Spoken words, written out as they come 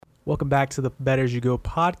Welcome back to the Better As You Go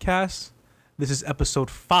podcast. This is episode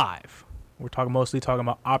 5. We're mostly talking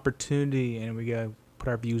about opportunity, and we got to put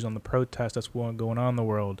our views on the protest that's going on in the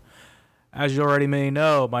world. As you already may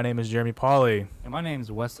know, my name is Jeremy Pauly. And my name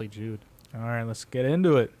is Wesley Jude. All right, let's get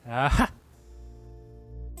into it.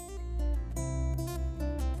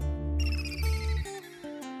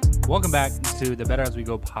 Welcome back to the Better As We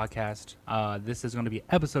Go podcast. This is going to be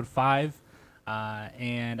episode 5.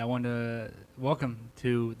 And I want to welcome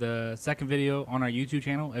to the second video on our YouTube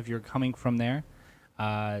channel. If you're coming from there,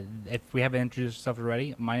 if we haven't introduced yourself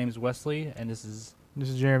already, my name is Wesley, and this is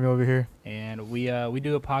Jeremy over here. And we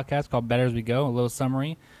do a podcast called Better As We Go, a little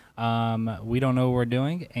summary. We don't know what we're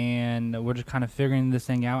doing, and we're just kind of figuring this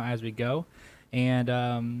thing out as we go. And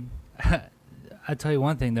I tell you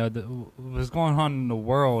one thing though, what's going on in the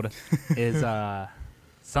world is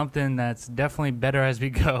something that's definitely better as we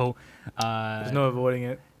go. There's no avoiding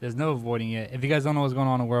it. There's no avoiding it. If you guys don't know what's going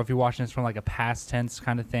on in the world, if you're watching this from like a past tense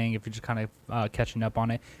kind of thing, if you're just kind of catching up on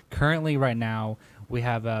it, currently right now we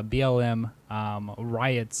have BLM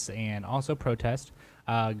riots and also protests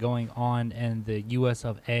going on in the U.S.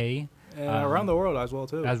 of A. And around the world as well,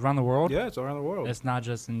 too. As around the world? Yeah, it's around the world. It's not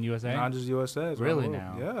just in USA? Not just USA. It's really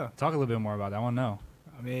now? Yeah. Talk a little bit more about that. I want to know.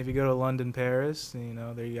 I mean, if you go to London, Paris,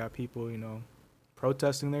 there you got people,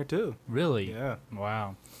 protesting there, too. Really? Yeah.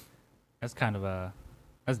 Wow. That's kind of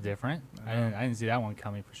that's different. I didn't see that one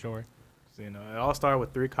coming for sure. So, it all started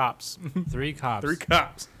with 3 cops. 3 cops. 3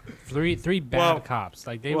 cops. Three bad cops.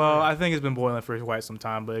 Like they were. I think it's been boiling for quite some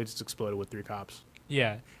time, but it just exploded with 3 cops.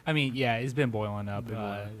 Yeah. I mean, yeah, it's been boiling up.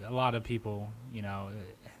 A lot of people,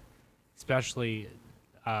 especially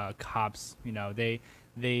cops,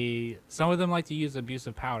 they some of them like to use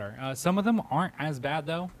abusive power. Some of them aren't as bad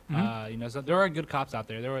though. Mm-hmm. So there are good cops out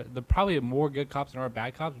there. There are probably more good cops than there are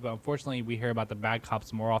bad cops, but unfortunately we hear about the bad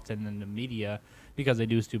cops more often in the media because they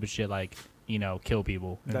do stupid shit like kill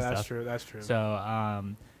people and That's stuff. That's true.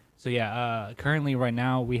 So yeah, currently right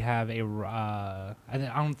now we have a I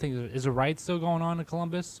don't think, is a riot still going on in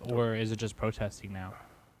Columbus, or is it just protesting now?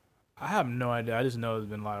 I have no idea. I just know there's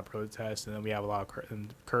been a lot of protests, and then we have a lot of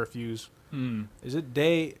curfews. Is it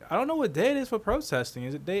day? I don't know what day it is for protesting.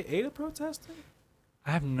 Is it day 8 of protesting?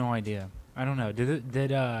 I have no idea. I don't know. Did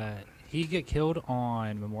he get killed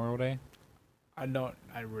on Memorial Day? I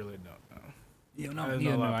really don't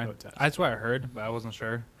know. That's what I heard, but I wasn't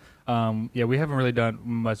sure. Yeah, we haven't really done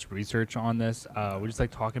much research on this. We just like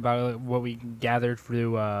talking about what we gathered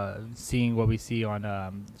through seeing what we see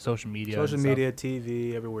on social media. Social media,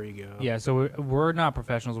 TV, everywhere you go. Yeah, so we're not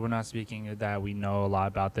professionals. We're not speaking that we know a lot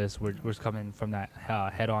about this. We're just coming from that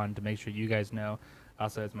head on to make sure you guys know.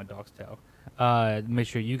 Also, it's my dog's tail. Make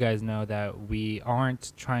sure you guys know that we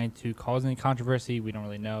aren't trying to cause any controversy. We don't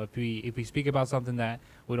really know. If we speak about something that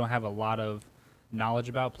we don't have a lot of knowledge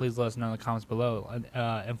about, please let us know in the comments below.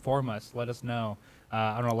 Inform us. Let us know.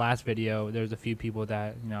 On our last video, there's a few people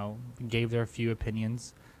that gave their few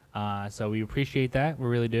opinions. So we appreciate that. We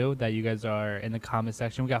really do. That you guys are in the comment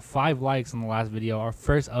section. We got 5 likes on the last video. Our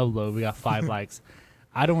first upload, we got 5 likes.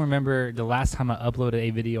 I don't remember the last time I uploaded a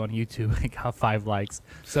video on YouTube and got 5 likes.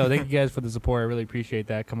 So thank you guys for the support. I really appreciate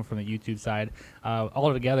that coming from the YouTube side.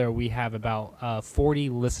 All together, we have about 40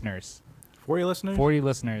 listeners. 40 listeners? 40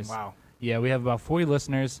 listeners. Wow. Yeah, we have about 40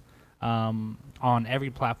 listeners on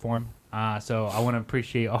every platform. So I want to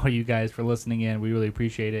appreciate all you guys for listening in. We really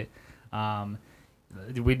appreciate it.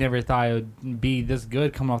 We never thought it would be this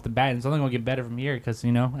good coming off the bat. It's only going to get better from here because,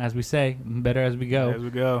 as we say, better as we go. As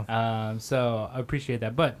we go. So I appreciate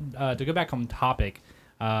that. But to go back on topic,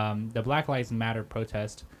 the Black Lives Matter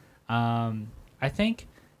protest, I think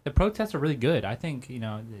the protests are really good. I think,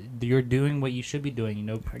 you're doing what you should be doing,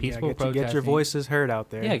 peaceful protesting. Get your voices heard out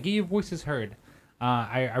there. Yeah, get your voices heard.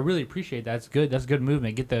 I really appreciate that. It's good. That's a good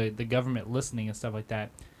movement. Get the government listening and stuff like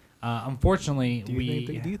that. Unfortunately, do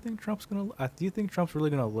you think Trump's really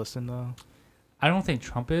gonna listen though? I don't think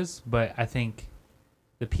Trump is, but I think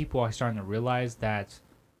the people are starting to realize that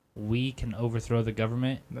we can overthrow the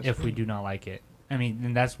government if we do not like it. I mean,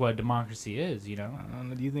 and that's what democracy is, Do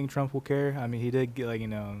you think Trump will care? I mean, he did get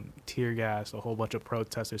tear gas a whole bunch of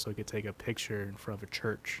protesters so he could take a picture in front of a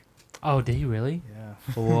church. Oh, did he really? Yeah.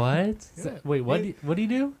 What? Yeah. Wait, what did he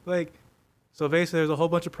do? So basically, there's a whole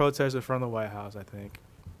bunch of protesters in front of the White House, I think.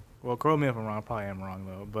 Well, correct me if I'm wrong. I probably am wrong,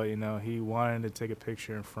 though. But, he wanted to take a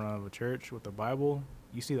picture in front of a church with the Bible.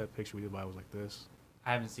 You see that picture with the Bible like this.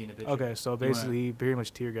 I haven't seen a picture. Okay, so basically, he pretty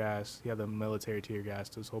much tear gas. He had the military tear gas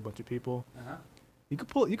to this whole bunch of people. Uh-huh. You could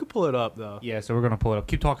pull it up, though. Yeah, so we're going to pull it up.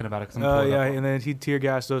 Keep talking about it. Yeah, and then he tear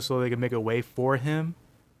gassed those so they could make a way for him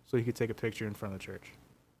so he could take a picture in front of the church.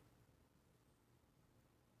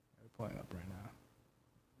 They're pulling up right now.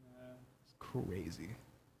 crazy.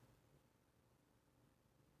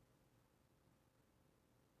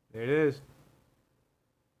 There it is.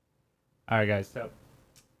 All right, guys. So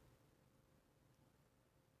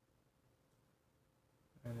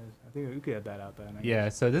I think we could have that out there. yeah,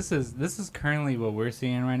 so this is currently what we're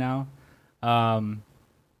seeing right now.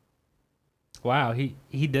 Wow, he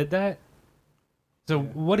did that. So Yeah.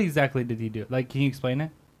 what exactly did he do? Like, can you explain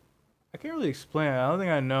it? I can't really explain it. I don't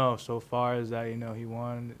think I know so far is that, he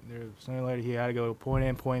won. There's something like he had to go to point A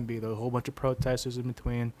and point B. There was a whole bunch of protesters in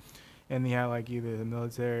between. And he had like either the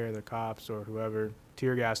military or the cops or whoever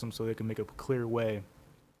tear gas him so they can make a clear way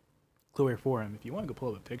for him. If you want to go pull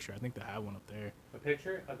up a picture, I think they have one up there. A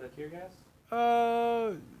picture of the tear gas?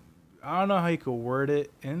 I don't know how you could word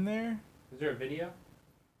it in there. Is there a video?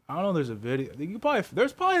 I don't know. There's a video.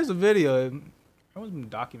 There's probably a video. Everyone's been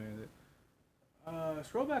documented it.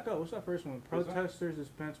 Scroll back up. What's that first one? Protesters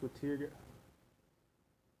dispense with tear gas.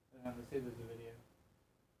 Let's see if there's a video.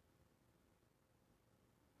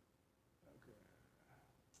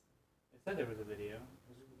 It said there was a video.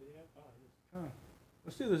 Was there a video? Oh, it is.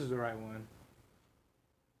 Let's see if this is the right one.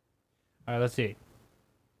 All right, let's see.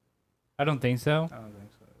 I don't think so. I don't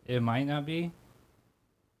think so. It might not be.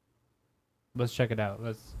 Let's check it out.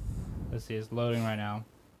 Let's see. It's loading right now.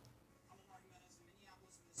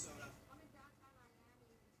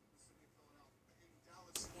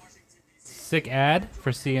 Sick ad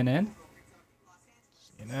for CNN.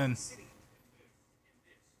 CNN.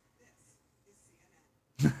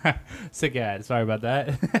 Sick ad. Sorry about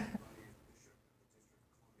that.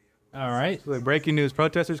 All right. So, breaking news: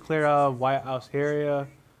 protesters clear out of White House area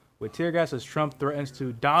with tear gas as Trump threatens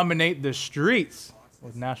to dominate the streets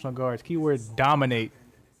with National Guards. Keyword: dominate.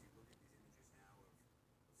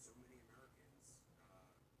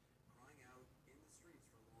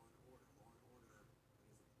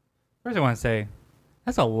 First, I want to say,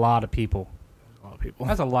 that's a lot of people. A lot of people.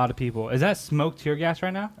 That's a lot of people. Is that smoke tear gas right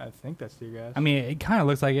now? I think that's tear gas. I mean, it kind of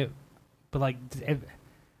looks like it, but like,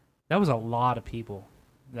 that was a lot of people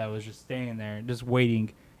that was just standing there, just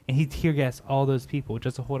waiting, and he tear gassed all those people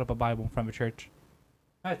just to hold up a Bible in front of a church.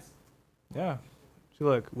 Yeah. See,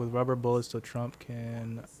 look, with rubber bullets, so Trump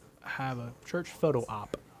can have a church photo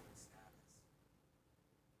op.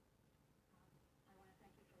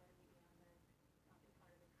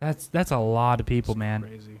 That's a lot of people, It's man.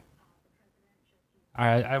 Crazy. All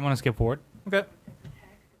right, I want to skip forward. Okay.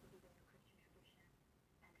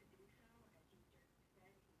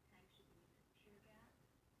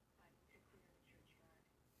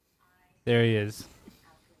 There he is.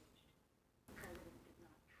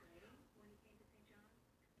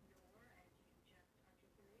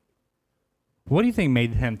 What do you think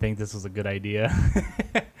made him think this was a good idea?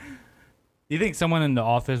 You think someone in the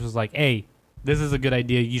office was like, "Hey, this is a good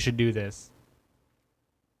idea. You should do this."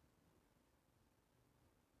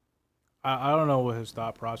 I don't know what his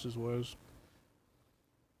thought process was.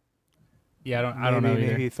 Yeah, I don't know either.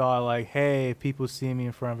 Maybe he thought like, hey, if people see me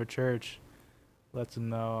in front of a church, lets them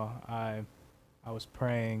know I was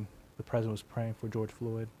praying. The president was praying for George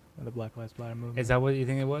Floyd and the Black Lives Matter movement. Is that what you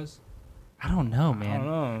think it was? I don't know, man. I don't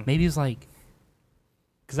know. Maybe it's like,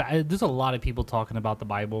 because there's a lot of people talking about the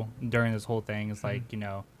Bible during this whole thing. It's like,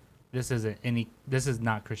 this is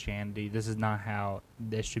not Christianity. This is not how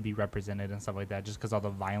this should be represented and stuff like that, just because all the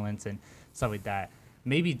violence and stuff like that.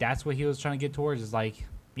 Maybe that's what he was trying to get towards, is like,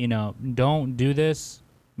 don't do this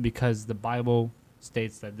because the Bible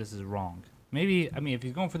states that this is wrong. Maybe, I mean, if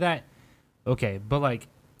he's going for that, okay. But like,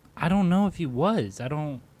 I don't know if he was. I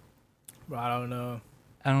don't know.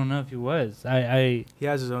 I don't know if he was. He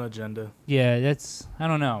has his own agenda. Yeah, I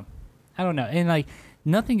don't know. And like,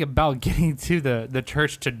 nothing about getting to the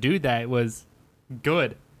church to do that was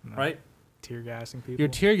good, No. right? Tear gassing people. You're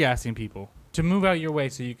tear gassing people to move out your way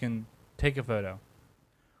so you can take a photo.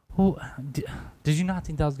 Who did you not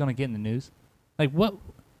think that was going to get in the news? Like, what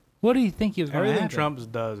do you think he was going to Everything happen?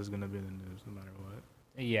 Trump does is going to be in the news, no matter what.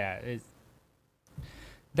 Yeah,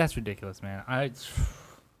 that's ridiculous, man.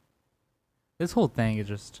 This whole thing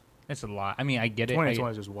is it's a lot. I mean, I get it.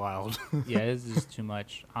 2020 is just wild. Yeah, it's just too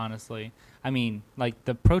much, honestly. I mean, like,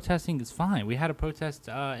 the protesting is fine. We had a protest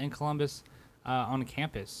in Columbus on a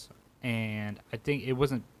campus, and I think it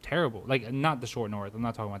wasn't terrible. Like, not the Short North. I'm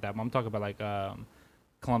not talking about that. But I'm talking about, like,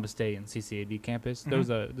 Columbus State and CCAD campus.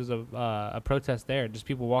 Mm-hmm. There's a protest there. Just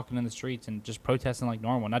people walking in the streets and just protesting like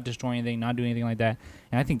normal, not destroying anything, not doing anything like that.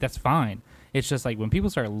 And I think that's fine. It's just like when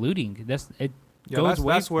people start looting, that's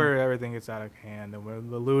where everything gets out of hand,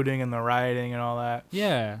 and the looting and the rioting and all that.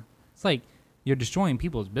 Yeah, it's like you're destroying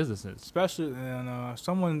people's businesses. Especially,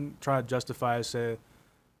 someone tried to justify it, said,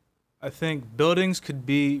 I think buildings could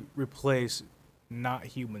be replaced, not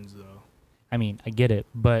humans, though. I mean, I get it,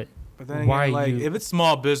 but then why again, like you? if it's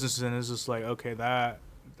small business and it's just like okay, that's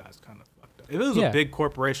kind of fucked up. If it was Yeah. a big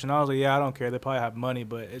corporation, I was like, yeah, I don't care. They probably have money,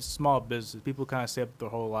 but it's small business. People kind of save up their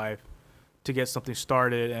whole life to get something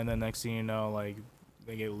started, and then next thing you know, like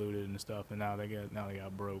they get looted and stuff, and now they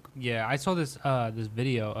got broke. Yeah, I saw this this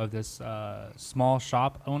video of this small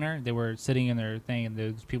shop owner. They were sitting in their thing, and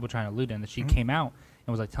there's people trying to loot it. And she came out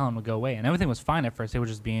and was like telling them to go away, and everything was fine at first. They were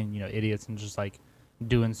just being idiots and just like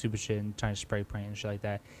doing stupid shit and trying to spray paint and shit like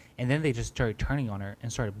that. And then they just started turning on her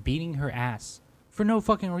and started beating her ass for no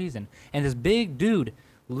fucking reason. And this big dude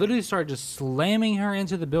literally started just slamming her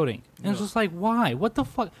into the building. And it's just like, why? What the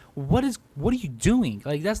fuck? What are you doing?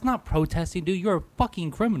 Like, that's not protesting, dude. You're a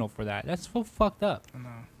fucking criminal for that. That's so fucked up. I know.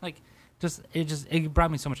 Like, it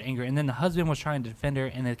brought me so much anger. And then the husband was trying to defend her,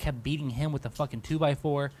 and they kept beating him with a fucking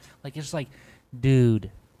 2x4. Like, it's like, dude,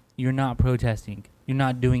 you're not protesting. You're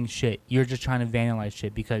not doing shit. You're just trying to vandalize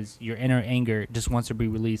shit because your inner anger just wants to be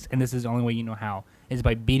released. And this is the only way you know how, is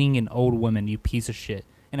by beating an old woman, you piece of shit.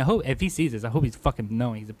 And I hope, if he sees this, I hope he's fucking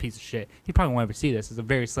knowing he's a piece of shit. He probably won't ever see this. It's a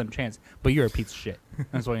very slim chance. But you're a piece of shit.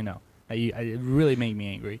 That's all you know. It really made me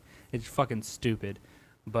angry. It's fucking stupid.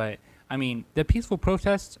 But, I mean, the peaceful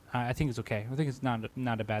protest, I think it's okay. I think it's not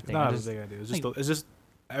a bad thing. Not a big idea. It's just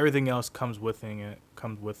everything else comes with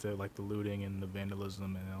it, like the looting and the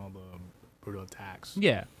vandalism and all the brutal attacks.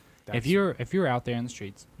 Yeah. If you're out there in the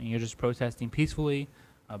streets and you're just protesting peacefully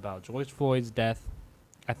about George Floyd's death,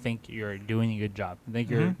 I think you're doing a good job. I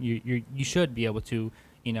think you should be able to,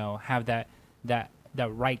 have that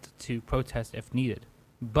right to protest if needed.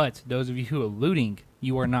 But those of you who are looting,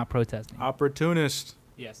 you are not protesting. Opportunist.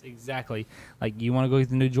 Yes, exactly. Like, you want to go get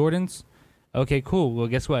the new Jordans? Okay, cool. Well,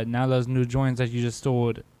 guess what? Now those new Jordans that you just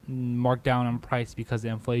stole marked down in price because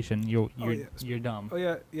of inflation. You're dumb.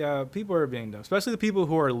 Oh yeah. People are being dumb, especially the people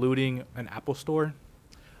who are looting an Apple store.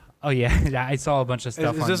 Oh yeah, I saw a bunch of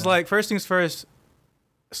stuff. It's just like, first things first.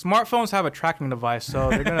 Smartphones have a tracking device, so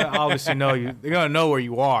they're gonna obviously know you. They're gonna know where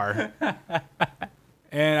you are.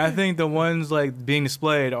 And I think the ones like being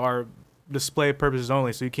displayed are display purposes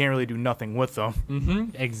only, so you can't really do nothing with them.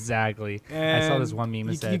 Mm-hmm. Exactly. And I saw this one meme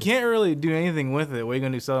that said you can't really do anything with it. What are you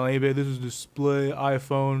gonna do? Sell on eBay? This is display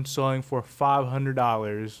iPhone selling for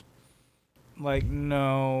 $500. Like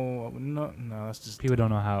no, that's just people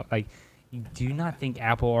don't know how. Like, do you not think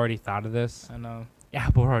Apple already thought of this? I know.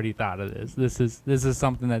 Apple already thought of this. This is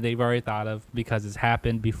something that they've already thought of because it's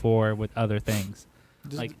happened before with other things.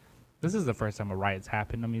 Like, this is the first time a riot's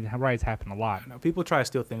happened. I mean, riots happen a lot. No, people try to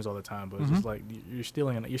steal things all the time, but it's just like you're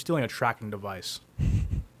stealing a tracking device.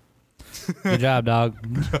 Good job, dog.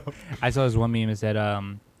 I saw this one meme that said,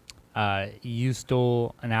 you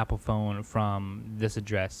stole an Apple phone from this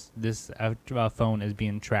address. This phone is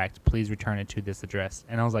being tracked. Please return it to this address.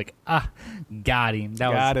 And I was like, got him.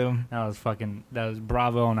 That was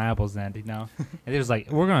bravo on Apple's end, And it was like,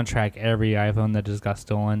 we're going to track every iPhone that just got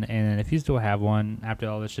stolen. And if you still have one after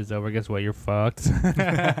all this shit's over, guess what? You're fucked.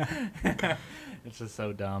 It's just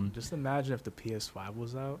so dumb. Just imagine if the PS5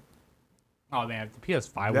 was out. Oh, man, if the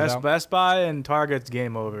PS5 was out. Best Buy and Target's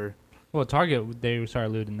game over. Well, Target, they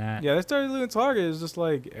started looting that. Yeah, they started looting Target. It's just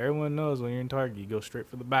like everyone knows when you're in Target, you go straight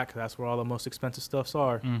for the back 'cause that's where all the most expensive stuffs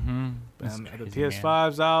are. Mm-hmm. The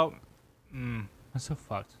PS5's out. That's so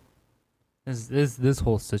fucked. This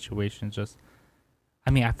whole situation is just.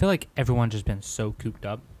 I mean, I feel like everyone's just been so cooped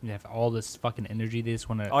up. They have all this fucking energy. They just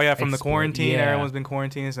want to. Oh yeah, from the quarantine, yeah. Everyone's been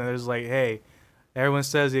quarantined, so there's like, hey, everyone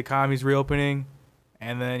says the economy's reopening,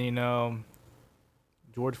 and then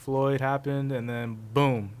George Floyd happened, and then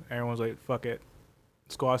boom, everyone's like, fuck it,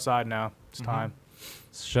 let's go outside now. It's time.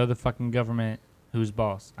 Show the fucking government who's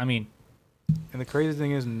boss. I mean, and the crazy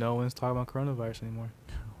thing is, no one's talking about coronavirus anymore.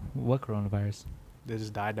 What coronavirus? They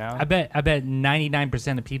just died down. I bet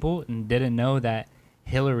 99% of people didn't know that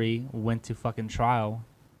Hillary went to fucking trial.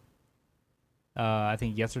 I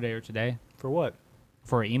think yesterday or today. For what?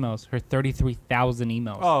 For her emails. Her 33,000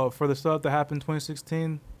 emails. Oh, for the stuff that happened in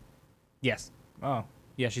 2016? Yes. Oh.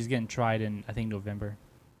 Yeah, she's getting tried in, I think, November.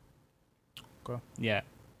 Okay. Yeah.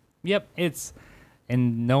 Yep.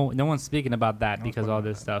 And no one's speaking about that because all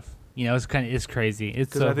this stuff. It's crazy. It's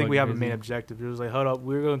because so I think we have crazy. a main objective. It was like, hold up,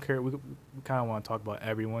 we're gonna care. We kind of want to talk about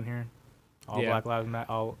everyone here. All Black Lives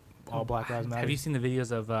Matter. All Black Lives Matter. Have you seen the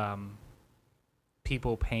videos of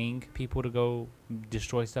people paying people to go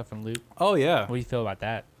destroy stuff and loot? Oh yeah. What do you feel about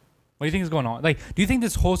that? What do you think is going on? Like, do you think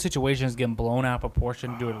this whole situation is getting blown out of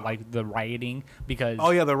proportion due to like the rioting? Because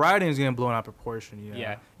the rioting is getting blown out of proportion. Yeah.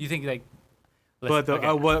 Yeah. You think like.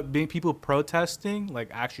 But being people protesting, like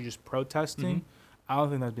actually just protesting, Mm-hmm. I don't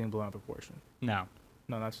think that's being blown out of proportion. No,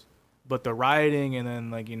 that's But the rioting and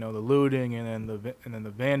then like the looting and then the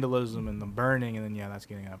vandalism and the burning and then that's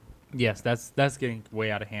getting up. Yes, that's getting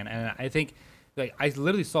way out of hand. And I think like I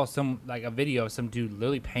literally saw a video of some dude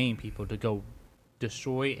literally paying people to go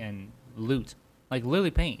destroy and loot, like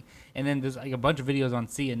literally paying. And then there's like a bunch of videos on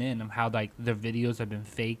CNN of how like their videos have been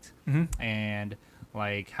faked, and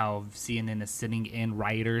like how CNN is sending in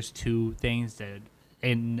writers to things to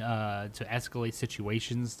escalate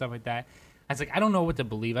situations and stuff like that. I was like, I don't know what to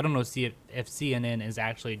believe. I don't know if CNN is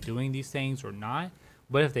actually doing these things or not.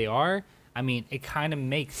 But if they are, I mean, it kind of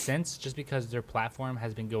makes sense just because their platform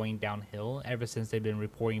has been going downhill ever since they've been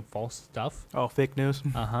reporting false stuff. Oh, fake news.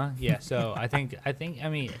 Yeah. So I think I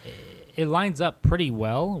mean, it lines up pretty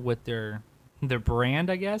well with their brand,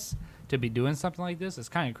 I guess, to be doing something like this. It's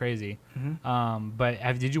kind of crazy.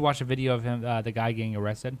 But did you watch a video of him, the guy getting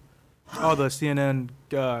arrested? Oh, the CNN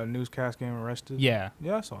newscast getting arrested? Yeah.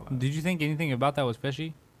 Yeah, I saw that. Did you think anything about that was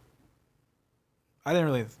fishy? I didn't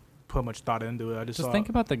really put much thought into it. I just think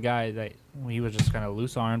about the guy that he was just kind of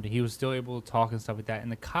loose armed. He was still able to talk and stuff like that,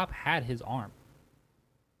 and the cop had his arm.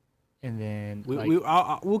 And then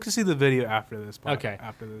we'll see the video after this. Okay.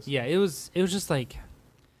 After this. Yeah, it was just like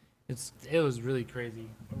it was really crazy.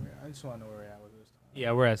 I just want to know where we're at with this time.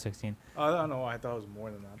 Yeah, we're at 16. I don't know why I thought it was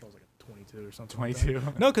more than that. I thought it was like 22 or something. 22.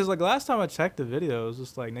 Like no, because like last time I checked the video, it was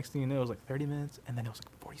just like next thing you know, it was like 30 minutes, and then it was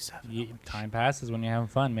like 47. Time passes when you're having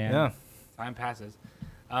fun, man. Yeah. Time passes.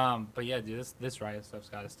 But yeah, dude, this riot stuff's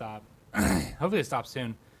got to stop. Hopefully it stops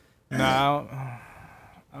soon. No, I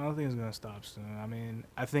don't think it's gonna stop soon. I mean,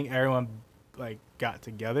 I think everyone like got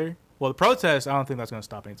together. Well, the protest, I don't think that's gonna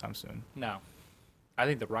stop anytime soon. No, I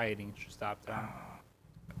think the rioting should stop.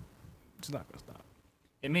 It's not gonna stop.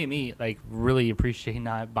 It made me like really appreciate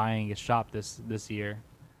not buying a shop this year,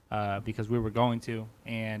 because we were going to,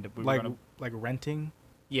 and we were like renting.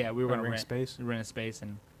 Yeah, we were gonna rent a space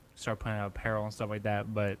and start putting out apparel and stuff like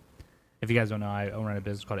that. But if you guys don't know, I run a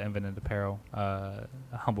business called Infinite Apparel.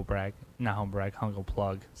 Humble plug.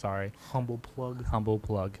 Sorry. Humble plug. Humble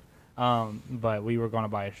plug. But we were going to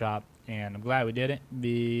buy a shop, and I'm glad we didn't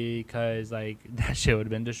because like that shit would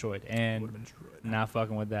have been destroyed, and not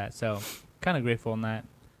fucking with that. So kind of grateful in that.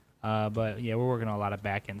 But yeah, we're working on a lot of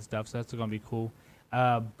back end stuff, so that's gonna be cool.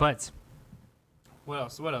 But what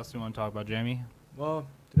else? What else do you want to talk about, Jamie? Well,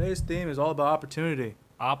 today's theme is all about opportunity.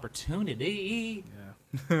 Opportunity.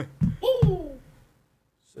 Yeah.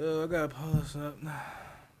 So I gotta pull this up.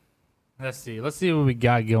 Let's see what we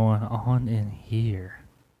got going on in here.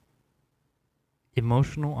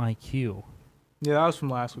 Emotional IQ. Yeah, that was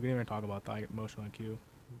from last week. We didn't even talk about that emotional IQ.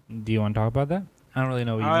 Do you want to talk about that? I don't really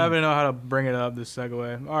know what you mean. I don't even know how to bring it up, this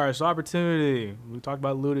segue. All right, so opportunity. We talked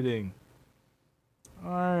about looting.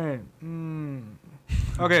 All right.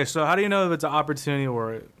 Okay, so how do you know if it's an opportunity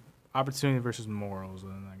or opportunity versus morals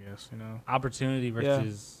then, I guess, Opportunity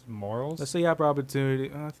versus morals? Let's say you have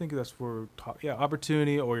opportunity. I think that's where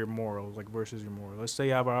opportunity or your morals, like versus your morals. Let's say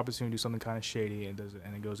you have an opportunity to do something kind of shady and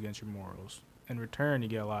it goes against your morals. In return, you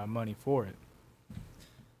get a lot of money for it.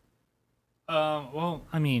 Well,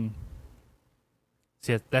 I mean,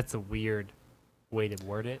 see, that's a weird way to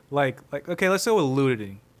word it. Like okay, let's go with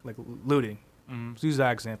looting. Like looting. Let's use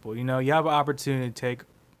that example. You have an opportunity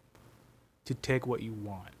to take what you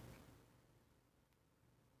want.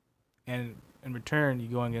 And in return,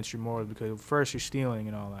 you're going against your morals because first you're stealing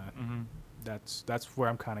and all that. That's where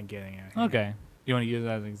I'm kind of getting at. Here. Okay. You want to use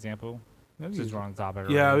that as an example? This is wrong topic.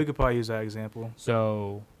 Yeah, we could probably use that example.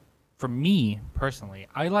 So, for me personally,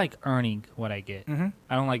 I like earning what I get.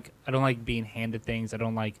 I don't like being handed things. I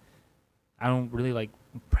don't really like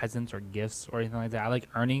presents or gifts or anything like that. I like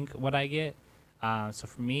earning what I get. So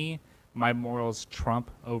for me, my morals trump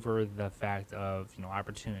over the fact of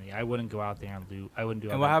opportunity. I wouldn't go out there and loot. I wouldn't do.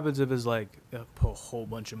 And what happens if it's like they'll put a whole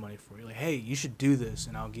bunch of money for you? Like, hey, you should do this,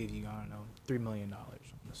 and I'll give you $3 million on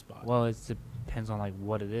the spot. Well, it depends on like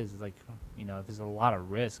what it is. It's like if there's a lot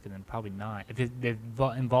of risk, and then probably not. If it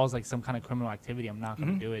involves like some kind of criminal activity, I'm not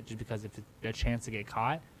going to do it just because if it's a chance to get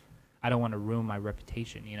caught, I don't want to ruin my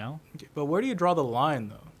reputation. Okay, but where do you draw the line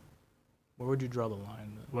though? Where would you draw the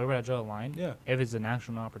line? Where would I draw the line? Yeah. If it's an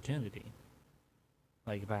actual opportunity.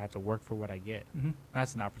 Like if I have to work for what I get,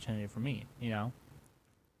 that's an opportunity for me,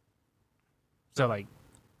 So like,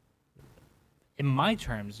 in my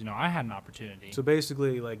terms, I had an opportunity. So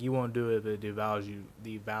basically, like you won't do it if it devalues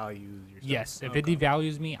yourself. Yes, if it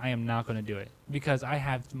devalues me, I am not going to do it because I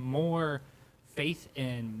have more faith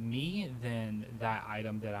in me than that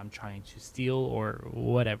item that I'm trying to steal or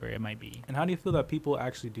whatever it might be. And how do you feel that people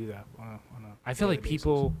actually do that? I feel like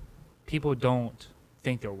people don't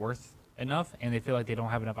think they're worth enough, and they feel like they don't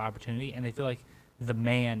have enough opportunity, and they feel like the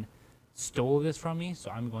man stole this from me,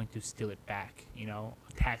 so I'm going to steal it back. You know,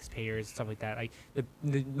 taxpayers, stuff like that. Like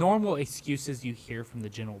the normal excuses you hear from the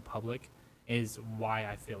general public is why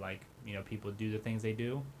I feel like, you know, people do the things they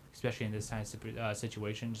do, especially in this kind of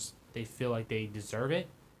situation. Just they feel like they deserve it.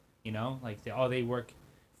 You know, like they work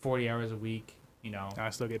 40 hours a week. You know, I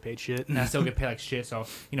still get paid shit. and I still get paid like shit. So,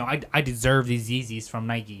 you know, I deserve these Yeezys from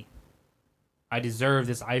Nike. I deserve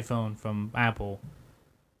this iPhone from Apple.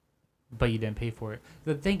 But you didn't pay for it.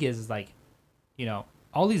 The thing is like, you know,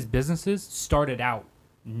 all these businesses started out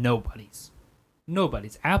nobody's.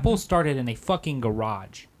 Apple started in a fucking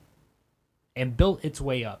garage and built its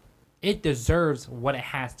way up. It deserves what it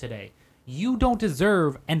has today. You don't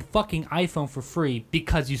deserve an fucking iPhone for free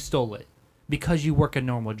because you stole it. Because you work a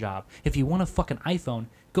normal job. If you want a fucking iPhone,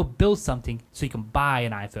 go build something so you can buy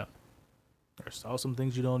an iPhone. Or sell some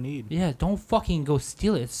things you don't need. Yeah, don't fucking go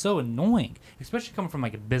steal it. It's so annoying. Especially coming from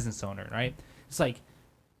like a business owner, right? It's like,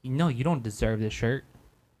 no, you don't deserve this shirt.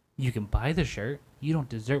 You can buy the shirt. You don't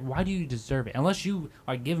deserve. Why do you deserve it? Unless you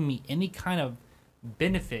are giving me any kind of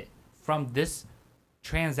benefit from this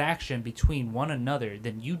transaction between one another,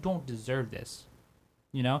 then you don't deserve this.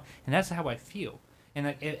 You know? And that's how I feel. And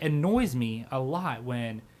it annoys me a lot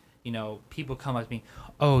when, you know, people come up to me,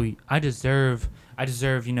 oh, I deserve,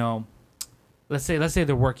 you know, let's say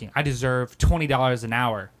they're working. I deserve $20 an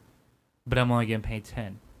hour, but I'm only getting paid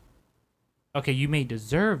 $10. Okay, you may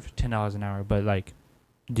deserve $10 an hour, but like,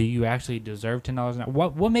 do you actually deserve $10 an hour?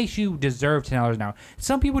 What makes you deserve $10 an hour?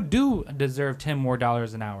 Some people do deserve $10 more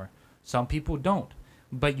an hour. Some people don't.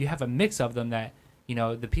 But you have a mix of them that, you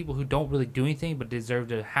know, the people who don't really do anything but deserve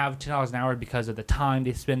to have $10 an hour because of the time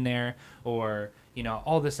they spend there, or, you know,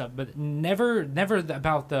 all this stuff. But never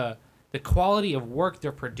about the quality of work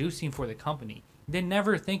they're producing for the company. They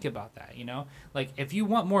never think about that, you know? Like, if you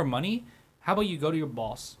want more money, how about you go to your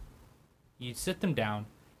boss, you sit them down,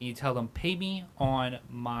 and you tell them, pay me on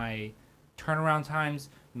my turnaround times,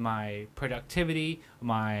 my productivity,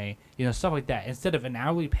 my, you know, stuff like that. Instead of an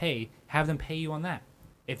hourly pay, have them pay you on that.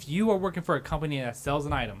 If you are working for a company that sells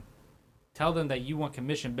an item, tell them that you want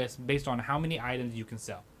commission based on how many items you can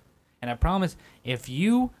sell. And I promise, if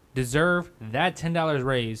you deserve that $10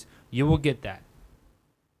 raise, you will get that.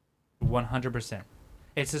 100%.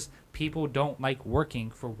 It's just people don't like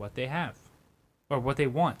working for what they have or what they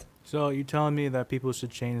want. So you're telling me that people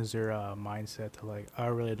should change their mindset to like, I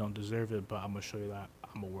really don't deserve it, but I'm going to show you that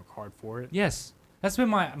I'm going to work hard for it? Yes. That's been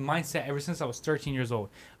my mindset ever since I was 13 years old.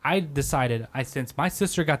 I decided, since my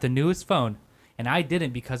sister got the newest phone, and I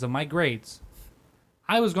didn't because of my grades,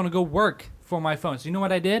 I was going to go work for my phone. So you know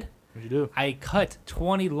what I did? What'd you do? I cut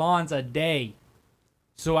 20 lawns a day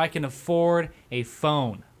so I can afford a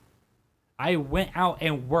phone. I went out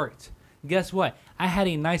and worked. Guess what? I had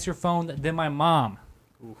a nicer phone than my mom.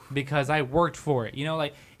 Oof. Because I worked for it. You know,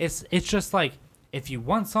 like, it's just like, if you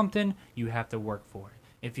want something, you have to work for it.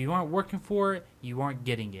 If you aren't working for it, you aren't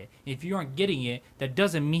getting it. If you aren't getting it, that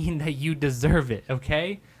doesn't mean that you deserve it,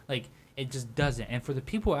 okay? Like, it just doesn't. And for the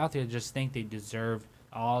people out there that just think they deserve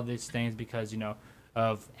all these things because, you know,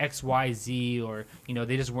 of X, Y, Z, or, you know,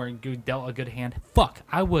 they just weren't dealt a good hand. Fuck,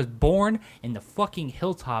 I was born in the fucking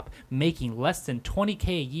hilltop making less than $20K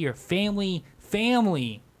a year, family-wide.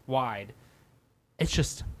 It's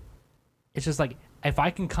just like, if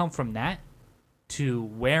I can come from that to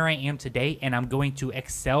where I am today, and I'm going to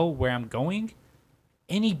excel where I'm going,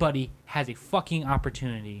 anybody has a fucking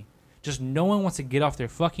opportunity. Just no one wants to get off their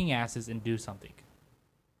fucking asses and do something.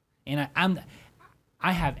 And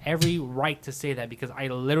I have every right to say that because I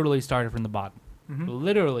literally started from the bottom. Mm-hmm.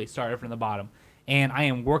 Literally started from the bottom. And I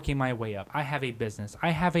am working my way up. I have a business. I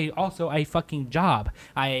have also a fucking job.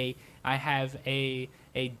 I have a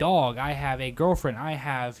dog. I have a girlfriend. I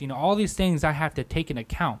have, you know, all these things I have to take into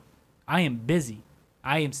account. I am busy.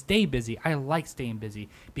 Stay busy. I like staying busy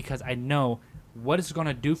because I know what it's going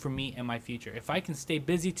to do for me in my future. If I can stay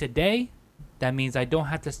busy today, that means I don't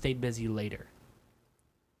have to stay busy later.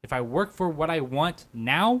 If I work for what I want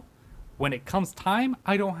now, when it comes time,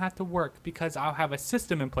 I don't have to work because I'll have a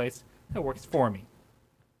system in place that works for me.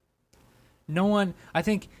 I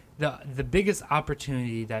think the biggest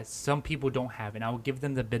opportunity that some people don't have, and I will give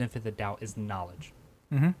them the benefit of the doubt, is knowledge.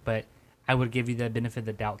 Mm-hmm. But I would give you the benefit of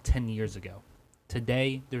the doubt 10 years ago.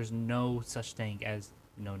 Today, there's no such thing as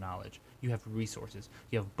no knowledge. You have resources.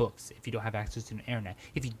 You have books if you don't have access to the internet.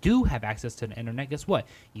 If you do have access to the internet, guess what?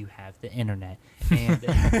 You have the internet. And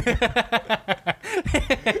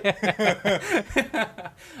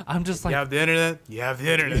I'm just like... You have the internet? You have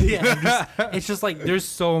the internet. Yeah, it's just like there's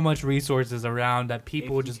so much resources around that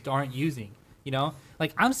people just aren't using. You know?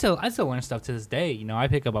 Like, I still learn stuff to this day. You know, I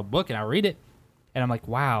pick up a book and I read it. And I'm like,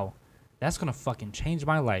 wow. that's gonna fucking change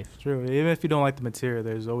my life. True. Even if you don't like the material,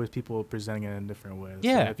 there's always people presenting it in different ways.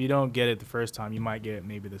 Yeah. So if you don't get it the first time, you might get it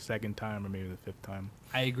maybe the second time or maybe the fifth time.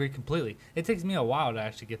 I agree completely. It takes me a while to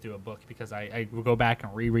actually get through a book because I will go back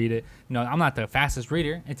and reread it. You know, I'm not the fastest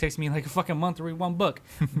reader. It takes me like a fucking month to read one book.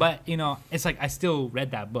 But, you know, it's like I still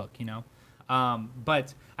read that book, you know.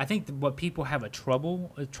 But I think what people have a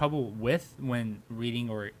trouble with when reading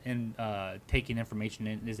or taking information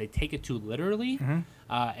in is they take it too literally,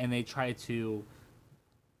 and they try to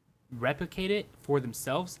replicate it for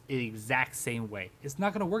themselves the exact same way. It's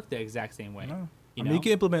not going to work the exact same way. No. You I mean, you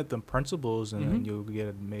can implement the principles and then you'll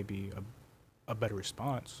get maybe a better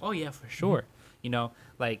response. Oh, yeah, for sure. You know,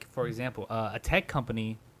 like, for example, a tech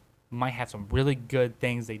company might have some really good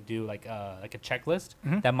things they do, like a checklist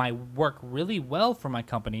that might work really well for my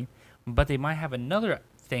company, but they might have another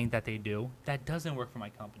thing that they do that doesn't work for my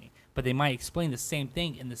company. But they might explain the same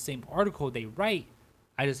thing in the same article they write.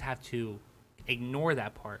 I just have to ignore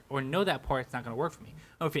that part or know that part's not going to work for me.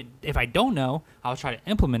 Or if I don't know, I'll try to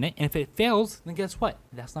implement it, and if it fails, then guess what?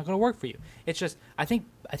 That's not going to work for you. It's just I think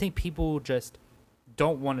people just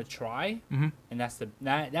don't want to try, and that's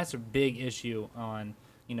a big issue on,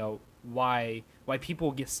 you know, why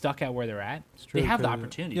people get stuck at where they're at. It's true, they have the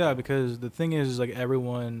opportunity. Yeah, because the thing is like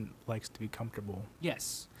everyone likes to be comfortable.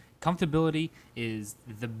 Yes, comfortability is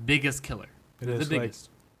the biggest killer. It is the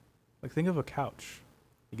biggest. Like think of a couch.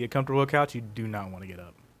 You get comfortable with a couch, you do not want to get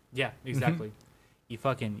up. Yeah, exactly. You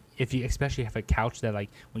fucking if you especially have a couch that like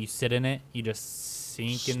when you sit in it, you just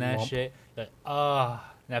sink in that shit. Like,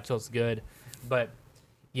 that feels good. But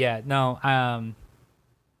yeah, no,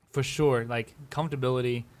 for sure, like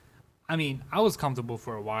comfortability. I mean, I was comfortable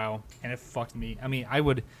for a while, and it fucked me. I mean, I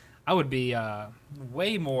would be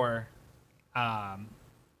way more,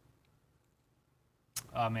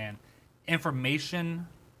 information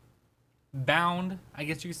bound, I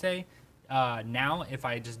guess you could say. Now, if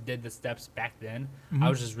I just did the steps back then, I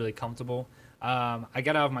was just really comfortable. I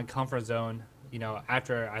got out of my comfort zone, you know,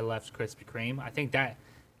 after I left Krispy Kreme. I think that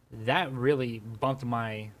really bumped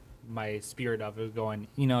my spirit up. It was going,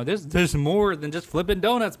 you know, there's more than just flipping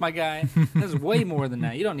donuts, my guy. There's way more than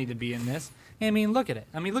that. You don't need to be in this. I mean, look at it.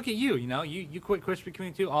 I mean, look at you. You know, you quit Krispy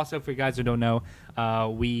Kreme too. Also, for you guys who don't know,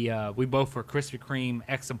 we both were Krispy Kreme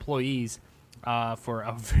ex-employees for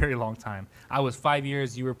a very long time. I was 5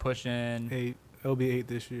 years. You were pushing 8. It'll be 8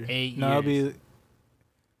 this year. 8 No, years. it'll be.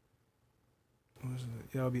 What was it?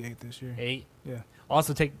 Yeah, it'll be 8 this year. 8. Yeah.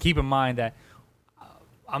 Also, keep in mind that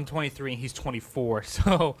I'm 23 and he's 24.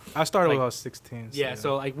 So I started like, when I was 16. yeah.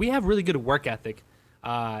 So like we have really good work ethic.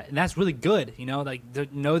 And that's really good, you know, like to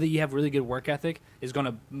know that you have really good work ethic is going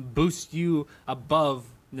to boost you above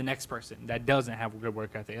the next person that doesn't have good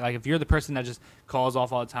work ethic. Like if you're the person that just calls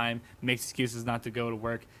off all the time, makes excuses not to go to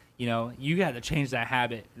work, you know, you got to change that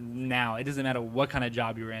habit now. It doesn't matter what kind of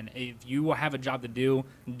job you're in. If you have a job to do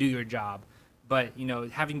your job. But, you know,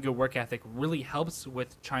 having good work ethic really helps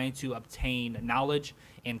with trying to obtain knowledge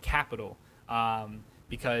and capital,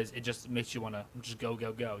 because it just makes you want to just go,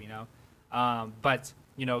 you know. But,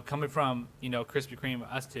 you know, coming from, you know, Krispy Kreme,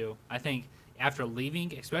 us two, I think after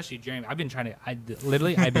leaving, especially Jeremy, I've been trying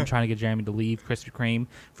to get Jeremy to leave Krispy Kreme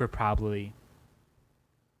for probably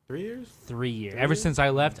 3 years? 3 years. Ever since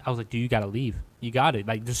I left, I was like, dude, you got to leave. You got it.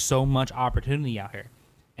 Like, there's so much opportunity out here.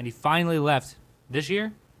 And he finally left this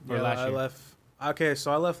year or last year? I left. Okay,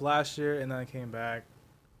 so I left last year and then I came back,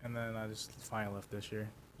 and then I just finally left this year.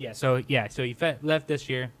 So he left this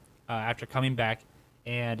year after coming back,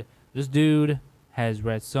 and this dude has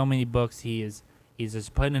read so many books. He's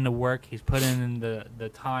just putting in the work. He's putting in the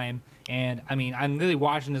time, and I mean, I'm really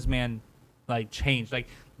watching this man like change. Like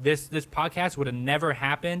this podcast would have never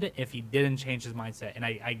happened if he didn't change his mindset, and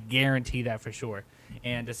I guarantee that for sure.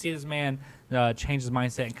 And to see this man change his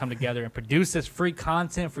mindset and come together and produce this free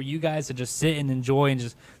content for you guys to just sit and enjoy and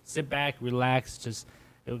just sit back, relax, just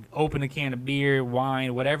open a can of beer,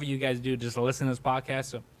 wine, whatever you guys do, just listen to this podcast.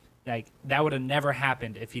 So, like, that would have never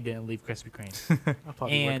happened if he didn't leave Krispy Kreme. I'll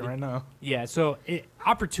probably be working right now. Yeah, so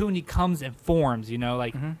opportunity comes in forms, you know,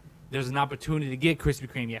 like there's an opportunity to get Krispy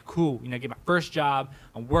Kreme. Yeah, cool. You know, get my first job.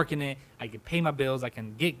 I'm working it. I can pay my bills. I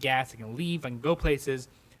can get gas. I can leave. I can go places.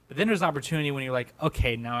 But then there's opportunity when you're like,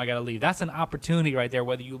 okay, now I got to leave. That's an opportunity right there,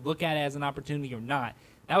 whether you look at it as an opportunity or not.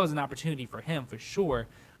 That was an opportunity for him for sure,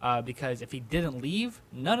 because if he didn't leave,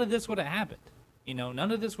 none of this would have happened. You know,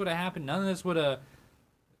 none of this would have happened. None of this would have,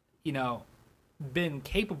 you know, been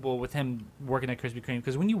capable with him working at Krispy Kreme.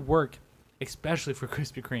 Because when you work, especially for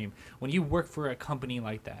Krispy Kreme, when you work for a company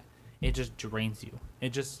like that, it just drains you. You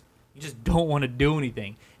just don't want to do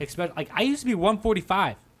anything. Especially, like, I used to be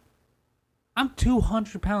 145. I'm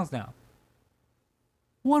 200 pounds now.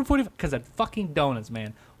 $145 because of fucking donuts,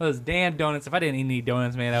 man. Those damn donuts. If I didn't eat any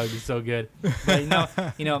donuts, man, that would be so good. But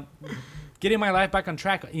getting my life back on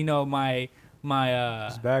track. My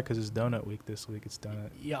It's bad because it's donut week this week. It's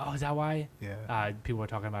donut. yeah. Oh, is that why? Yeah. People are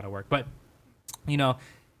talking about it at work, but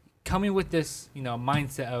coming with this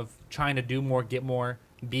mindset of trying to do more, get more,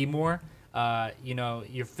 be more.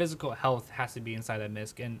 Your physical health has to be inside that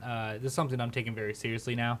MISC, and this is something I'm taking very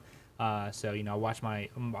seriously now. So I watch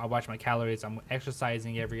my calories. I'm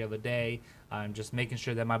exercising every other day. I'm just making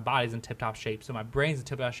sure that my body's in tip-top shape, so my brain's in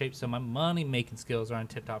tip-top shape, so my money-making skills are in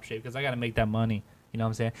tip-top shape because I got to make that money. You know what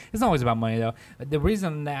I'm saying? It's not always about money, though. The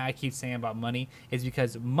reason that I keep saying about money is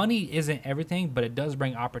because money isn't everything, but it does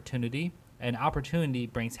bring opportunity, and opportunity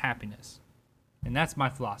brings happiness. And that's my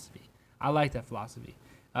philosophy. I like that philosophy.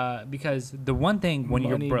 Because the one thing when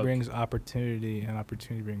Money you're broke... brings opportunity, and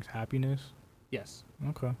opportunity brings happiness. Yes.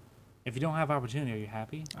 Okay. If you don't have opportunity, are you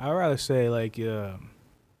happy? I'd rather say,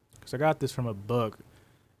 because I got this from a book.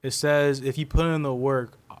 It says if you put in the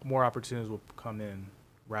work, more opportunities will come in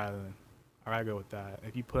rather than... I'd go with that.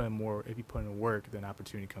 If you put in work, then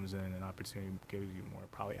opportunity comes in, and opportunity gives you more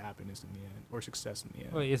probably happiness in the end or success in the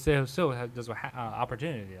end. Well, it still does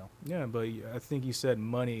opportunity, though. Yeah, but I think you said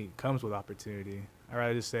money comes with opportunity. I'd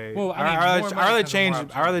rather just say... Well, I'd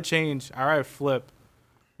rather flip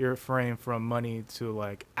your frame from money to,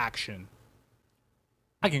 like, action.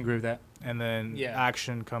 I can agree with that. And then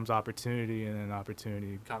action comes opportunity, and then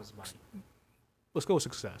opportunity comes money. Let's go with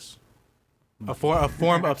success. A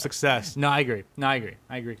form of success. No, I agree. I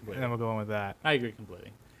agree completely. And then we'll go on with that. I agree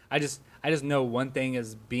completely. I just know one thing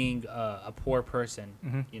is being a poor person.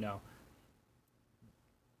 Mm-hmm.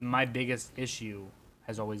 My biggest issue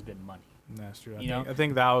has always been money. That's true. I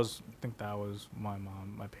think that was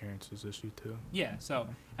my parents' issue too. Yeah. So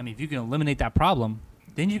if you can eliminate that problem,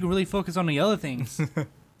 then you can really focus on the other things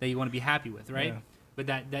that you want to be happy with, right? Yeah. But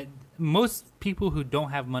that most people who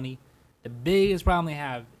don't have money, the biggest problem they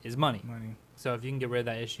have is money. So if you can get rid of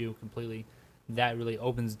that issue completely, that really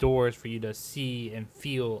opens doors for you to see and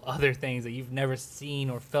feel other things that you've never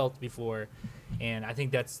seen or felt before. And I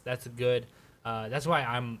think that's a good. That's why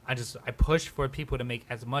I push for people to make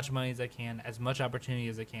as much money as I can, as much opportunity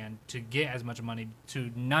as I can, to get as much money,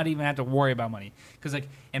 to not even have to worry about money. Because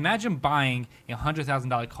imagine buying a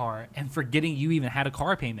 $100,000 car and forgetting you even had a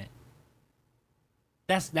car payment.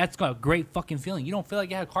 That's got a great fucking feeling. You don't feel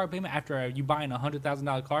like you had a car payment after you buying a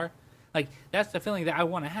 $100,000 car. That's the feeling that I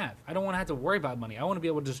want to have. I don't want to have to worry about money. I want to be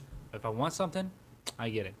able to just, if I want something, I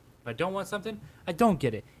get it. If I don't want something, I don't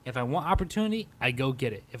get it. If I want opportunity, I go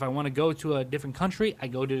get it. If I want to go to a different country, I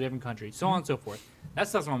go to a different country. So on and so forth. That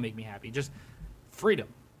stuff's going to make me happy. Just freedom.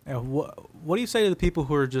 What do you say to the people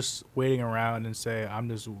who are just waiting around and say, I'm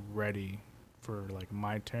just ready for,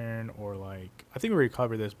 my turn? Or, I think we already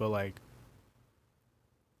covered this, but,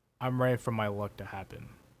 I'm ready for my luck to happen.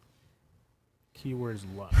 Keyword is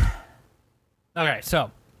luck. Okay, so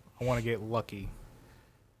I want to get lucky.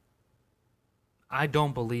 I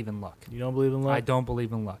don't believe in luck. You don't believe in luck? I don't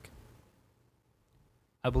believe in luck.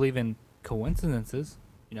 I believe in coincidences.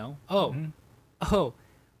 Oh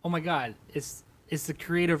my God! It's the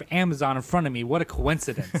creator of Amazon in front of me. What a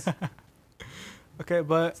coincidence! Okay,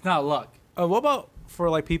 but it's not luck. What about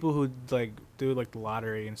for people who do the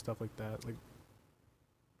lottery and stuff like that?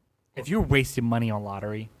 If you're wasting money on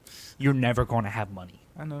lottery, you're never going to have money.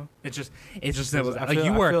 I know. It's just I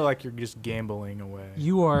feel like you're just gambling away.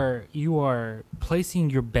 You are placing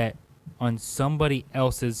your bet on somebody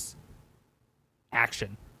else's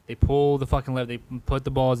action. They pull the fucking lever, they put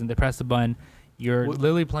the balls in, they press the button. You're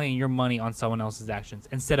literally playing your money on someone else's actions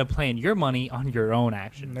instead of playing your money on your own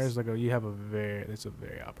actions. There's it's a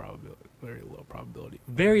very low probability.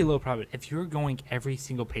 Very low probability. If you're going every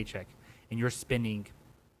single paycheck and you're spending,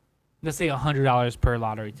 let's say $100 per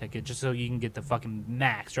lottery ticket, just so you can get the fucking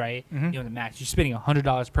max, right? Mm-hmm. The max. You're spending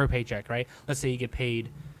 $100 per paycheck, right? Let's say you get paid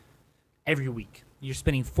every week. You're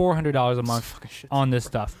spending $400 a month on this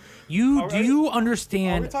stuff. Do you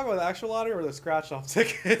understand? Are we talking about the actual lottery or the scratch-off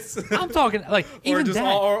tickets? I'm talking even just that.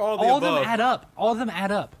 all of them add up. All of them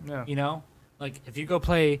add up. Yeah. If you go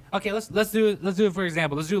play, okay, let's do it for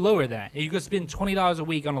example. Let's do lower than that. You go spend $20 a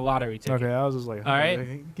week on a lottery ticket. Okay, I was just all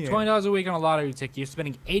right, $20 a week on a lottery ticket. You're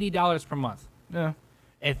spending $80 per month. Yeah.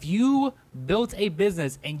 If you built a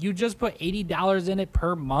business and you just put $80 in it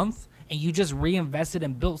per month and you just reinvested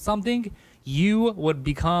and built something, you would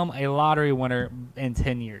become a lottery winner in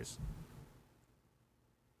 10 years.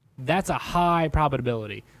 That's a high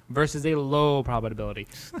probability versus a low probability.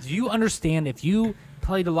 Do you understand if you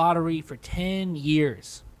play the lottery for 10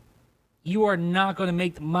 years, you are not going to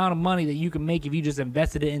make the amount of money that you can make if you just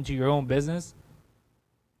invested it into your own business?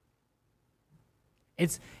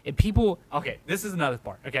 People. Okay, this is another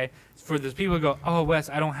part. Okay, for those people who go, oh Wes,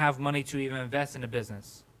 I don't have money to even invest in a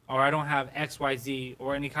business, or I don't have XYZ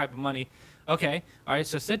or any type of money. Okay, all right.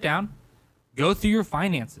 So sit down, go through your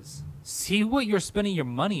finances, see what you're spending your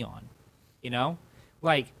money on. You know,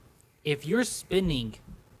 like if you're spending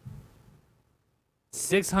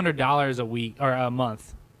 $600 a week or a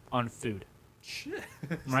month on food, Shit.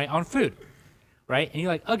 right? On food, right? And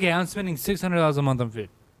you're like, okay, I'm spending $600 a month on food.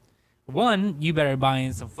 One, you better buy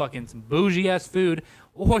in some bougie ass food,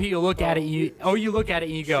 or you look at it, and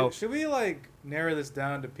you go, Should we like narrow this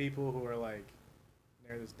down to people who are like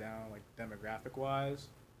demographic wise?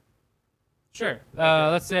 sure.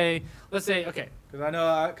 Okay. Let's say, okay.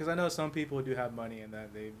 Because I know some people who do have money and that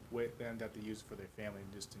they end up to use it for their family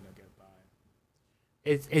just to get by.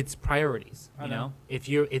 It's priorities. I You know. know, if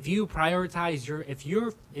you prioritize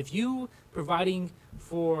if you providing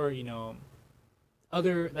for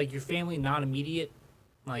other like your family, non immediate,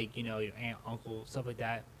 like your aunt, uncle, stuff like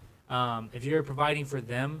that. If you're providing for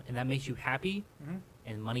them and that makes you happy, Mm-hmm.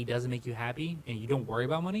 and money doesn't make you happy, and you don't worry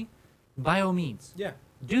about money, by all means, Yeah.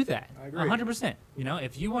 do that. I agree. 100%.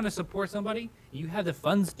 If you want to support somebody, you have the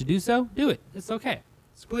funds to do so. Do it. It's okay.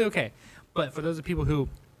 It's completely okay. But for those of people who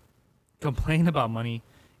complain about money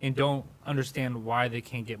and don't understand why they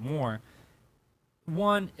can't get more,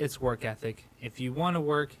 one, it's work ethic. If you want to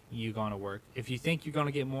work, you're going to work. If you think you're going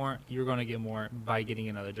to get more, you're going to get more by getting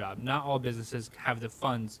another job. Not all businesses have the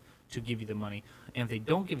funds to give you the money. And if they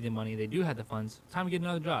don't give you the money, they do have the funds, time to get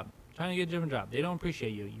another job. Trying to get a different job. They don't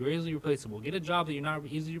appreciate you. You're easily replaceable. Get a job that you're not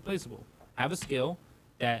easily replaceable. Have a skill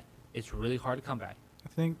that it's really hard to come by. I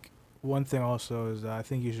think one thing also is that I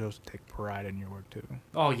think you should also take pride in your work too.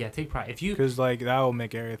 Oh yeah, take pride. If you Because like that will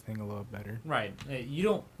make everything a little better. right, you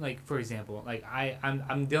don't like. For example, like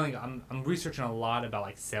I'm researching a lot about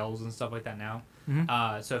like sales and stuff like that now.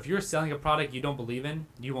 Mm-hmm. So if you're selling a product you don't believe in,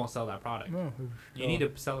 you won't sell that product. No, You need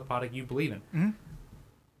to sell a product you believe in. Mm-hmm.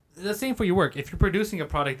 The same for your work. If you're producing a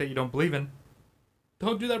product that you don't believe in,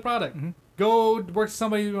 don't do that product. Mm-hmm. Go work with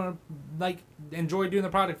somebody you want to like enjoy doing the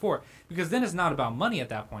product for, because then it's not about money at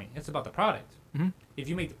that point. It's about the product. Mm-hmm. If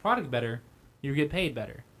you make the product better, you get paid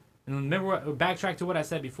better. And remember, backtrack to what I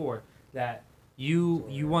said before, that you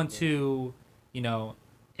want to,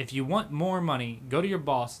 if you want more money, go to your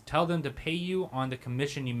boss, tell them to pay you on the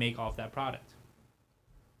commission you make off that product.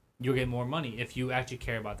 You'll get more money if you actually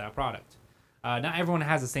care about that product. Not everyone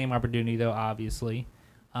has the same opportunity, though, obviously.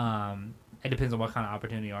 It depends on what kind of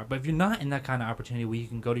opportunity you are. But if you're not in that kind of opportunity where you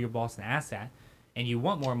can go to your boss and ask that, and you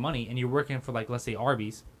want more money, and you're working for, like, let's say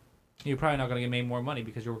Arby's, you're probably not going to get made more money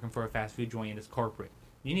because you're working for a fast food joint and it's corporate.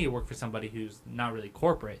 You need to work for somebody who's not really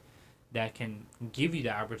corporate that can give you the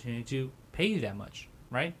opportunity to pay you that much,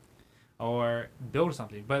 right? Or build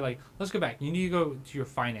something. But, like, let's go back. You need to go to your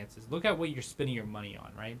finances. Look at what you're spending your money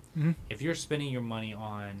on, right? Mm-hmm. If you're spending your money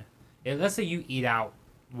on, let's say you eat out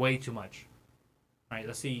way too much, right?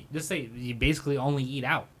 Let's say you basically only eat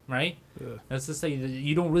out, right? Yeah. Let's just say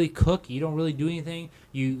you don't really cook, you don't really do anything.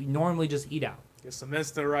 You normally just eat out. Get some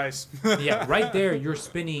instant rice. Yeah, right there, you're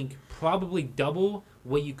spending probably double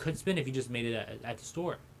what you could spend if you just made it at the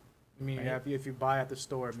store. I mean, Right. if you buy at the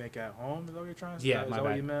store, make it at home. Is that what you're trying to say? Yeah, Is my that what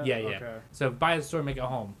bad. you meant? Yeah. Okay. So buy at the store, make it at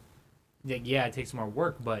home. Yeah, it takes more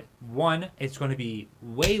work, but one, it's going to be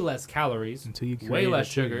way less calories, Until you way less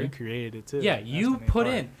sugar. You created it too. Yeah, That's you the main put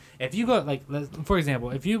part. in. If you go, like, for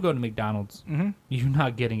example, if you go to McDonald's, Mm-hmm. you're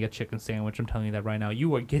not getting a chicken sandwich. I'm telling you that right now.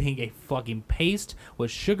 You are getting a fucking paste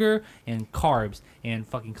with sugar and carbs and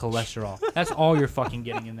fucking cholesterol. That's all you're fucking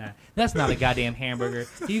getting in that. That's not a goddamn hamburger.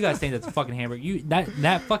 You guys think that's a fucking hamburger?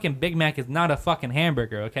 That fucking Big Mac is not a fucking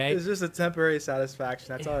hamburger, okay? It's just a temporary satisfaction.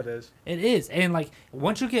 That's all it is. It is. And, like,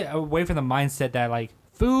 once you get away from the mindset that, like,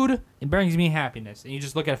 food, it brings me happiness, and you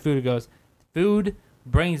just look at food, it goes, food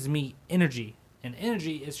brings me energy. And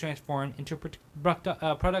energy is transformed into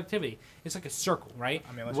productivity. It's like a circle, right?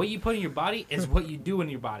 I mean, What you put in your body is what you do in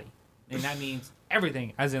your body. And that means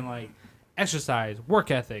everything, as in, like, exercise, work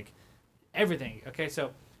ethic, everything. Okay, so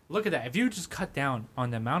look at that. If you just cut down on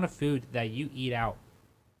the amount of food that you eat out,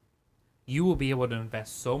 you will be able to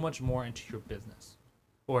invest so much more into your business,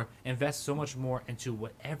 or invest so much more into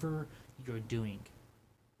whatever you're doing.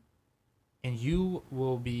 And you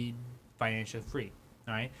will be financially free.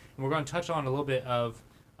 All right, and we're going to touch on a little bit of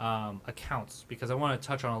accounts, because I want to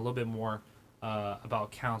touch on a little bit more about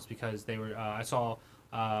accounts, because they were I saw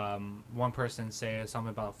one person say something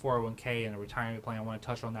about a 401k and a retirement plan. I want to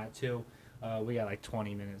touch on that too. We got like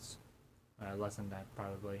 20 minutes, less than that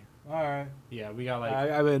probably. All right. Yeah, we got like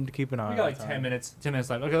I've been keeping an eye. we got on like time. 10 minutes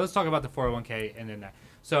left. Okay, let's talk about the 401k and then that.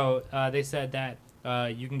 So they said that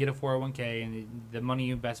you can get a 401k, and the money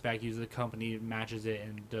you invest back, usually the company matches it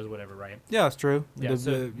and does whatever, right? Yeah, that's true. Yeah,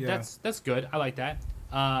 so that's good. I like that.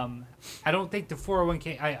 I don't think the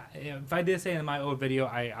 401k. If I did say in my old video,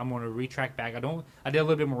 I'm going to retract back. I did a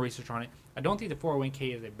little bit more research on it. I don't think the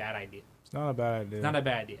 401k is a bad idea. It's not a bad idea. It's not a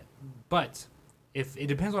bad idea, but if it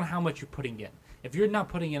depends on how much you're putting in. If you're not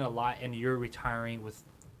putting in a lot and you're retiring with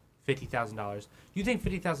 $50,000, you think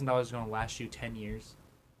 $50,000 is going to last you 10 years?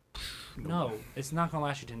 No, it's not going to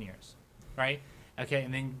last you 10 years, right? Okay,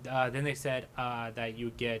 and then they said that you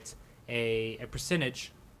would get a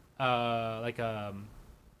percentage, fuck,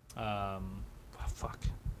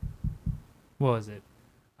 what was it?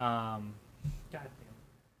 God damn.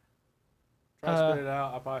 Try to spit it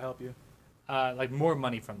out. I'll probably help you. Like more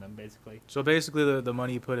money from them, basically. So basically, the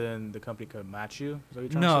money you put in, the company could match you. Is that what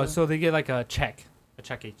you're trying No, to say? so they get like a check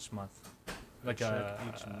each month, like check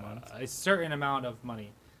each month. a certain amount of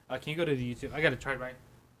money. Can you go to the YouTube? I got to charge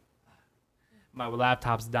my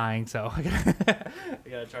laptop's dying, so I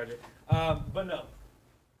gotta charge it. But no,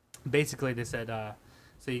 basically they said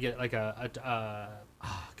so you get like oh god,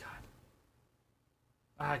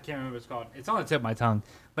 I can't remember what it's called. It's on the tip of my tongue.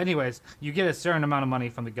 But anyways, you get a certain amount of money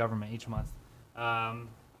from the government each month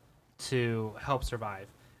to help survive.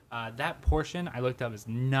 That portion I looked up is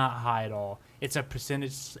not high at all. It's a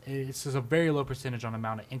percentage. It's just a very low percentage on the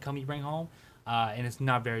amount of income you bring home, and it's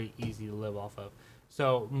not very easy to live off of.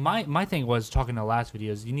 So my thing was, talking to the last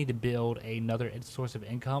videos, you need to build another source of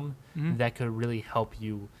income that could really help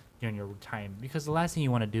you during your retirement. Because the last thing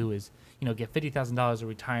you want to do is, get $50,000 of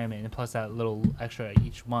retirement and plus that little extra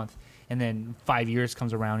each month, and then 5 years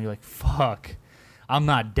comes around, and you're like, fuck, I'm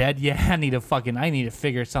not dead yet. I need to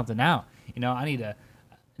figure something out. Now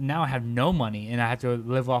I have no money, and I have to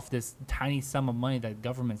live off this tiny sum of money that the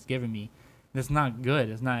government's giving me. That's not good.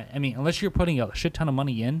 It's not. I mean, unless you're putting a shit ton of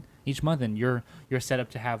money in each month, and you're set up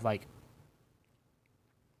to have like,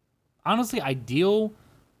 honestly, ideal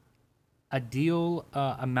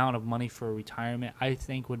amount of money for retirement, I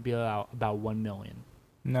think would be about $1 million.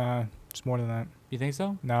 Nah, it's more than that. You think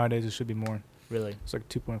so? Nowadays, it should be more. Really? It's like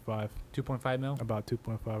 2.5. 2.5 mil? About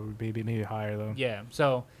 2.5 would be maybe higher though. Yeah.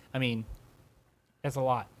 So I mean, that's a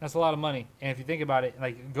lot. That's a lot of money. And if you think about it,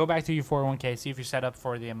 like, go back to your 401k, see if you're set up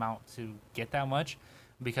for the amount to get that much,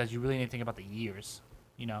 because you really need to think about the years.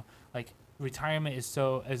 Like, retirement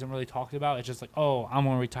isn't really talked about. It's just like, oh, I'm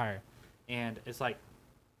gonna retire, and it's like,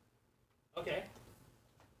 okay,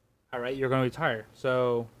 all right, you're gonna retire.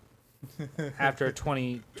 So after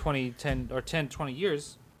 10 or 20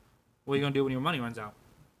 years, what are you gonna do when your money runs out?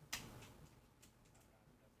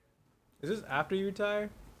 Is this after you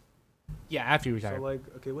retire? Yeah, after you retire. So like,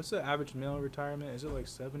 okay, what's the average male retirement? Is it like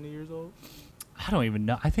 70 years old? I don't even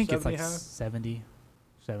know. I think it's like 70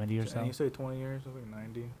 or so. And you say 20 years, it's like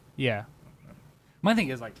 90. Yeah. My thing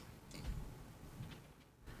is, like,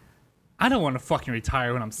 I don't want to fucking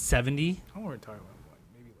retire when I'm 70. I want to retire when I'm like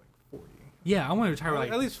maybe like 40. Yeah, I want to retire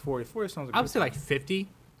like at least 40. 40 sounds like I would say like 50.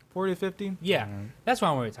 40 to 50? Yeah, that's why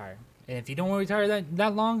I want to retire. And if you don't want to retire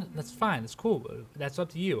that long, that's fine. That's cool. That's up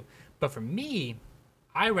to you. But for me,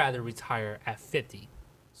 I rather retire at 50.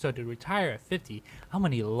 So to retire at 50, I'm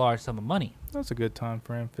gonna need a large sum of money. That's a good time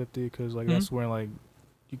frame, 50, because like that's when like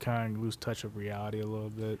you kind of lose touch of reality a little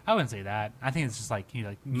bit. I wouldn't say that. I think it's just like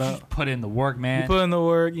you just put in the work, man. You put in the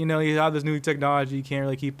work. You have this new technology. You can't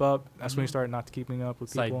really keep up. That's when you start not keeping up with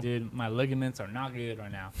it's people. Like, dude, my ligaments are not good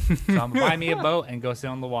right now. So I'm gonna buy me a boat and go sit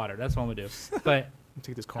on the water. That's what I'm gonna do. But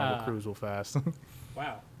take this Carnival cruise real fast.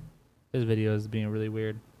 Wow, this video is being really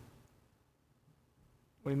weird.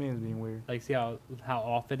 What do you mean it's being weird? Like, see how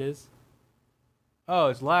off it is? Oh,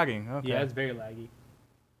 it's lagging. Okay. Yeah, it's very laggy.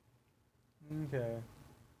 Okay.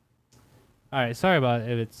 All right, sorry about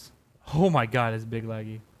it if it's... Oh my god, it's big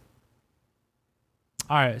laggy.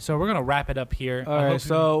 All right, so we're going to wrap it up here. All right,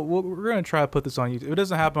 so we're going to try to put this on YouTube. If it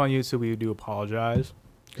doesn't happen on YouTube, we do apologize.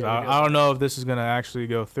 Because I don't know if this is going to actually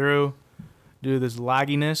go through due to this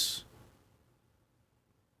lagginess.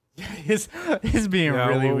 It's being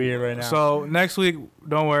really weird right now. So next week,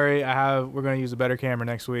 don't worry. We're going to use a better camera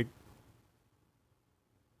next week.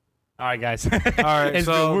 All right, guys. All right,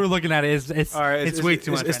 so we're looking at it. It's way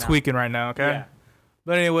too much. It's tweaking right now. Okay. Yeah.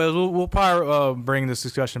 But anyways, we'll probably bring this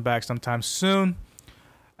discussion back sometime soon.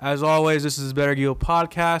 As always, this is Better Gear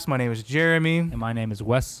Podcast. My name is Jeremy. And my name is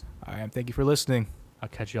Wes. All right, thank you for listening. I'll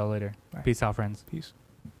catch y'all later. Right. Peace out, friends. Peace.